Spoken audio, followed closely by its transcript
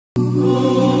কাবা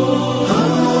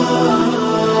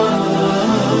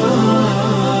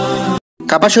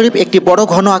শরীফ একটি বড়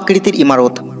ঘন আকৃতির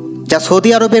ইমারত, যা সৌদি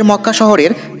আরবের মক্কা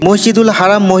শহরের মসজিদুল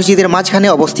হারাম মসজিদের মাঝখানে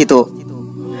অবস্থিত।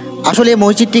 আসলে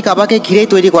মসজিদটি কাবাকে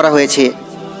ঘিরেই তৈরি করা হয়েছে।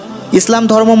 ইসলাম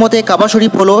ধর্ম মতে কাবা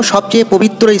শরীফ হলো সবচেয়ে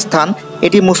পবিত্র স্থান।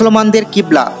 এটি মুসলমানদের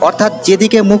কিবলা, অর্থাৎ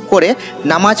যেদিকে মুখ করে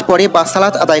নামাজ পড়ে বা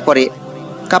সালাত আদায় করে।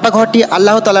 কাবা ঘরটি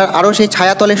আল্লাহ তাআলার আরশের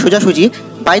ছায়াতলে সোজাসুজি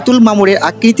বাইতুল মামুরের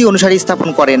আকৃতি অনুসারে স্থাপন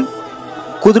করেন।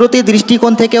 কুদরতি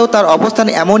দৃষ্টিকোণ থেকেও তার অবস্থান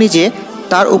এমনই যে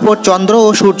তার উপর চন্দ্র ও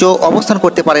সূর্য অবস্থান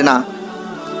করতে পারে না।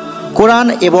 কোরআন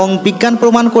এবং বিজ্ঞান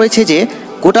প্রমাণ করেছে যে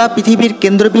গোটা পৃথিবীর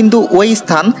কেন্দ্রবিন্দু ওই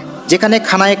স্থান যেখানে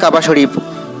খানায় কাবা শরীফ।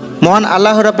 মহান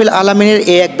আল্লাহ রাব্বুল আলামিনের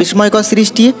এই এক বিস্ময়কর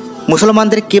সৃষ্টি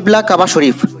মুসলমানদের কিবলা কাবা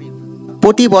শরীফ।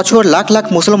 প্রতি বছর লাখ লাখ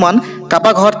মুসলমান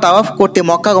কাবা ঘর তাওয়াফ করতে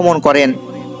মক্কা গমন করেন।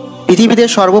 পৃথিবীতে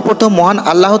সর্বপ্রথম মহান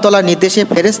আল্লাহ তাআলার নির্দেশে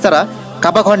ফেরেশতারা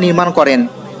কাবা ঘর নির্মাণ করেন।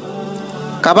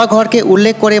 কাবা ঘরকে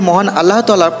উল্লেখ করে মহান আল্লাহ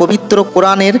তাআলার পবিত্র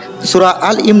কোরআনের সূরা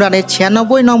আল ইমরানের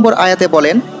 ৯৬ নম্বর আয়াতে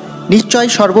বলেন, নিশ্চয়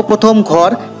সর্বপ্রথম ঘর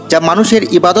যা মানুষের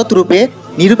ইবাদত রূপে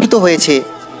নিরূপিত হয়েছে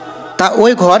তা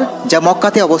ওই ঘর যা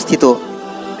মক্কাতে অবস্থিত।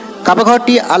 কাবা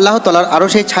ঘরটি আল্লাহ তাআলার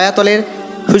আরশের ছায়াতলের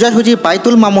সোজাসুজি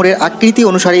বাইতুল মামুরের আকৃতি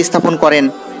অনুসারে স্থাপন করেন।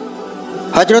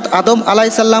 হযরত আদম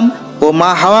আলাইহিসসালাম ও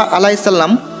মা হাওয়া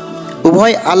আলাইহিসসালাম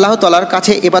উভয় আল্লাহ তাআলার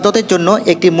কাছে ইবাদতের জন্য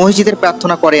একটি মসজিদের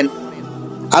প্রার্থনা করেন।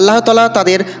 আল্লাহ তাআলা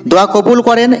তাদের দোয়া কবুল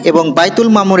করেন এবং বাইতুল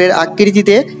মামুরের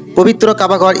আকৃতিতে পবিত্র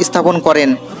কাবা ঘর স্থাপন করেন।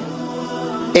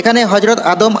 এখানে হযরত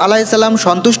আদম আলাইহিসসালাম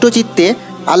সন্তুষ্ট চিত্তে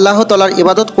আল্লাহ তাআলার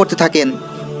ইবাদত করতে থাকেন।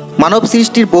 মানব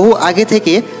সৃষ্টির বহু আগে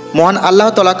থেকে মহান আল্লাহ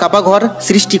তাআলা কাবা ঘর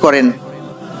সৃষ্টি করেন।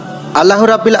 আল্লাহ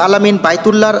রাব্বুল আলামিন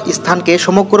বাইতুল্লাহর স্থানকে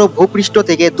সমগ্র ভূপৃষ্ঠ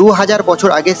থেকে ২০০০ বছর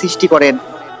আগে সৃষ্টি করেন।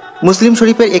 মুসলিম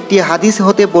শরীফের একটি হাদিস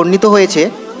হতে বর্ণিত হয়েছে,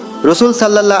 রাসূল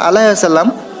সাল্লাল্লাহু আলাইহি ওয়াসাল্লাম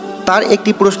তার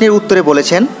একটি প্রশ্নের উত্তরে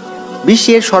বলেছেন,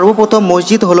 বিশ্বের সর্বপ্রথম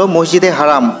মসজিদ হলো মসজিদে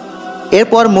হারাম,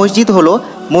 এরপর মসজিদ হলো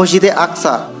মসজিদে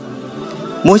আকসা।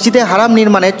 মসজিদে হারাম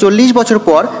নির্মাণের ৪০ বছর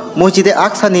পর মসজিদে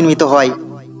আকসা নির্মিত হয়।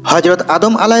 হযরত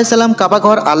আদম আলাইহিসসালাম কাবা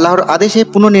ঘর আল্লাহর আদেশে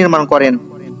পুনর্নির্মাণ করেন।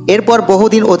 এরপর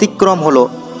বহুদিন অতিক্রম হলো,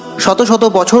 শত শত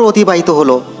বছর অতিবাহিত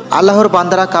হলো। আল্লাহর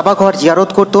বান্দারা কাবা ঘর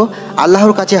জিয়ারত করত,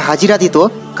 আল্লাহর কাছে হাজিরা দিত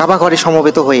কাবা ঘরে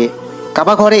সমবেত হয়ে।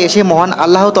 কাবা ঘরে এসে মহান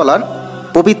আল্লাহ তাআলার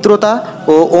পবিত্রতা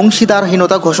ও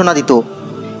অংশীদারহীনতা ঘোষণা দিত।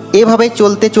 এভাবে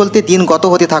চলতে চলতে দিন গত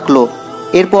হতে থাকলো।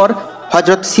 এরপর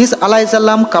হযরত শীস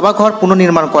আলাইহিসসালাম কাবা ঘর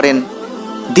পুনর্নির্মাণ করেন।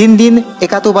 দিন দিন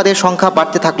একাত্মবাদের সংখ্যা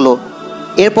বাড়তে থাকলো।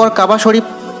 এরপর কাবা শরীফ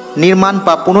নির্মাণ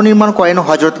বা পুনর্নির্মাণ করেন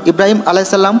হযরত ইব্রাহিম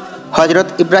আলাইহিসসালাম। হযরত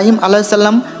ইব্রাহিম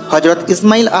আলাইহিসসালাম হযরত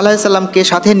ইসমাইল আলাইহিসসালামকে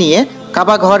সাথে নিয়ে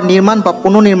কাবা ঘর নির্মাণ বা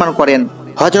পুনর্নির্মাণ করেন।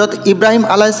 হযরত ইব্রাহিম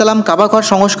আলাইহিসসালাম কাবা ঘর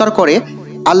সংস্কার করে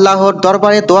আল্লাহর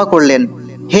দরবারে দোয়া করলেন,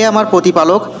 হে আমার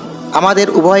প্রতিপালক, আমাদের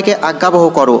উভয়কে আজ্ঞাবহ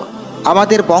করো,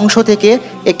 আমাদের বংশ থেকে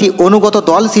একটি অনুগত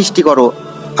দল সৃষ্টি করো,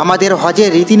 আমাদের হজের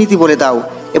রীতিনীতি বলে দাও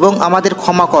এবং আমাদের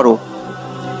ক্ষমা করো।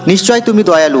 নিশ্চয় তুমি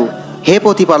দয়ালু। হে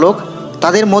প্রতিপালক,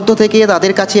 তাদের মধ্য থেকে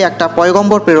তাদের কাছে একটা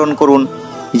পয়গম্বর প্রেরণ করুন,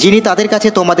 যিনি তাদের কাছে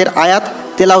তোমাদের আয়াত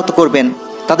তেলাওয়াত করবেন,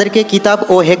 তাদেরকে কিতাব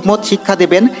ও হেকমত শিক্ষা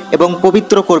দেবেন এবং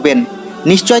পবিত্র করবেন।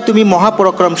 নিশ্চয় তুমি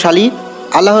মহাপরাক্রমশালী।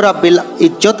 আল্লাহ রাব্বুল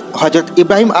ইজ্জত হযরত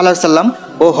ইব্রাহিম আলাইহিসসালাম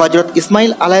ও হযরত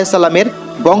ইসমাইল আলাইহিসসালামের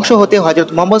বংশ হতে হযরত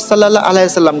মুহাম্মদ সাল্লাল্লাহু আলাইহি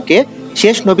ওয়াসাল্লামকে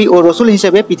শেষ নবী ও রসুল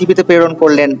হিসেবে পৃথিবীতে প্রেরণ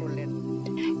করলেন।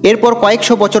 এরপর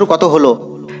কয়েকশো বছর গত হলো।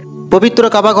 পবিত্র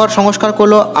কাবা ঘর সংস্কার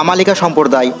করলো আমালিকা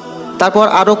সম্প্রদায়। তারপর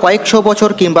আরও কয়েকশো বছর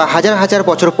কিংবা হাজার হাজার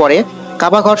বছর পরে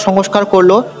কাবা ঘর সংস্কার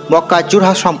করলো মক্কা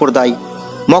জুরহাস সম্প্রদায়।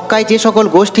 মক্কায় যে সকল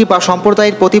গোষ্ঠী বা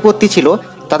সম্প্রদায়ের প্রতিপত্তি ছিল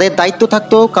তাদের দায়িত্ব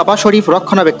থাকতো কাবা শরীফ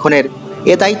রক্ষণাবেক্ষণের।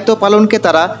 এ দায়িত্ব পালনকে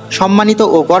তারা সম্মানিত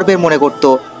ও গর্বের মনে করত।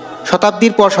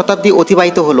 শতাব্দীর পর শতাব্দী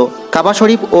অতিবাহিত হলো। কাবা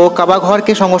শরীফ ও কাবা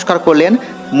ঘরকে সংস্কার করলেন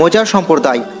মোজার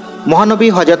সম্প্রদায়। মহানবী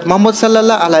হযরত মুহাম্মদ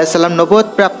সাল্লাল্লাহু আলাইহি ওয়াসাল্লাম নবুয়ত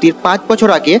প্রাপ্তির ৫ বছর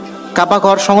আগে কাবা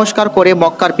ঘর সংস্কার করে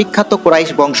মক্কার বিখ্যাত কুরাইশ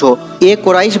বংশ। এ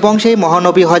কুরাইশ বংশে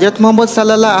মহানবী হযরত মুহাম্মদ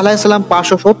সাল্লাল্লাহু আলাইহি ওয়াসাল্লাম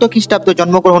 ৫৭০ খ্রিস্টাব্দে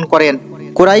জন্মগ্রহণ করেন।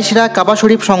 কুরাইশরা কাবা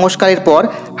শরীফ সংস্কারের পর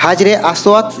হাজরে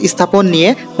আসওয়াদ স্থাপন নিয়ে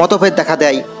মতভেদ দেখা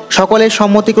দেয়। সকলের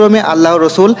সম্মতিক্রমে আল্লাহর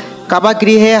রসুল কাবা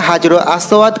গৃহে হাজর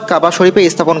আসওয়াদ কাবা শরীফে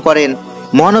স্থাপন করেন।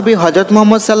 মহানবী হযরত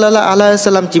মুহাম্মদ সাল্লাল্লাহু আলাইহি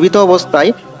ওয়াসাল্লাম জীবিত অবস্থায়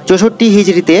 ৬৪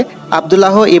 হিজরিতে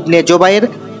আব্দুল্লাহ ইবনে জোবায়ের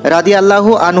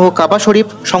রাদিয়াল্লাহু আনহু কাবা শরীফ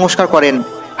সংস্কার করেন।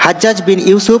 হাজ্জাজ বিন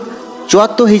ইউসুফ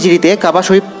 ৭৪ হিজরিতে কাবা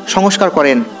শরীফ সংস্কার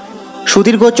করেন।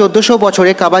 সুদীর্ঘ ১৪০০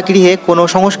 বছরে কাবা গৃহে কোনো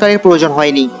সংস্কারের প্রয়োজন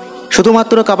হয়নি।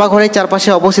 শুধুমাত্র কাবা ঘরের চারপাশে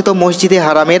অবস্থিত মসজিদে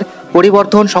হারামের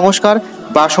পরিবর্ধন, সংস্কার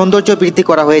বা সৌন্দর্য বৃদ্ধি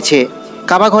করা হয়েছে।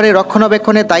 কাবা ঘরের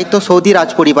রক্ষণাবেক্ষণের দায়িত্ব সৌদি রাজ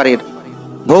পরিবারের।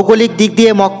 ভৌগোলিক দিক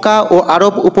দিয়ে মক্কা ও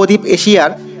আরব উপদ্বীপ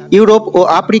এশিয়ার, ইউরোপ ও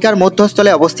আফ্রিকার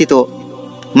মধ্যস্থলে অবস্থিত।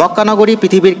 মক্কা নগরী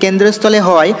পৃথিবীর কেন্দ্রস্থলে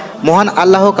হওয়ায় মহান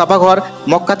আল্লাহ কাবাঘর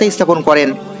মক্কাতে স্থাপন করেন।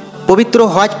 পবিত্র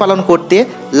হজ পালন করতে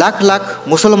লাখ লাখ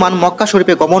মুসলমান মক্কা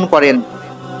শরীফে গমন করেন।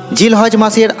 জিলহজ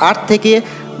মাসের 8 থেকে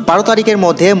 12 তারিখের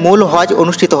মধ্যে মূল হজ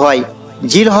অনুষ্ঠিত হয়।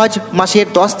 জিলহজ মাসের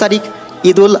 10 তারিখ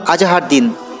ঈদুল আজহার দিন।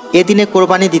 এ দিনে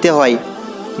কোরবানি দিতে হয়,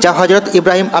 যা হজরত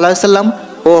ইব্রাহিম আলাইসাল্লাম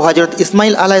ও হজরত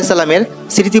ইসমাইল আলাইসাল্লামের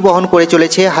স্মৃতি বহন করে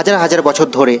চলেছে হাজার হাজার বছর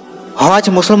ধরে। হজ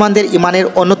মুসলমানদের ইমানের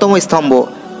অন্যতম স্তম্ভ।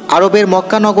 আরবের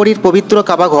মক্কা নগরীর পবিত্র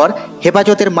কাবাঘর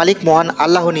হেফাজতের মালিক মহান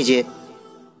আল্লাহ নিজে।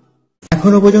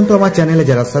 এখনো পর্যন্ত আমার চ্যানেলে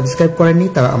যারা সাবস্ক্রাইব করেননি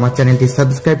তারা আমার চ্যানেলটি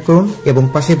সাবস্ক্রাইব করুন এবং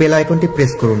পাশে বেল আইকনটি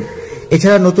প্রেস করুন।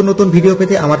 এছাড়া নতুন নতুন ভিডিও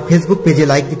পেতে আমার ফেসবুক পেজে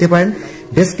লাইক দিতে পারেন।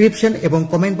 ডেসক্রিপশন এবং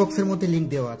কমেন্ট বক্সের মধ্যে লিংক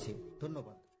দেওয়া আছে। ধন্যবাদ।